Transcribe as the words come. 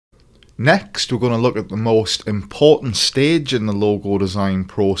Next, we're going to look at the most important stage in the logo design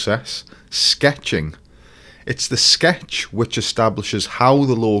process, sketching. It's the sketch which establishes how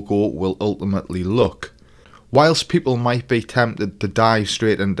the logo will ultimately look. Whilst people might be tempted to dive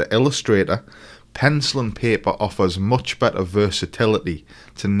straight into Illustrator, pencil and paper offers much better versatility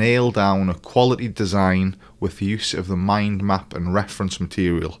to nail down a quality design with the use of the mind map and reference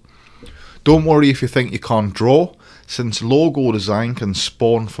material. Don't worry if you think you can't draw, since logo design can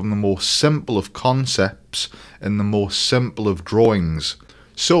spawn from the most simple of concepts and the most simple of drawings.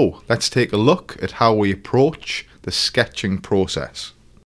 So let's take a look at how we approach the sketching process.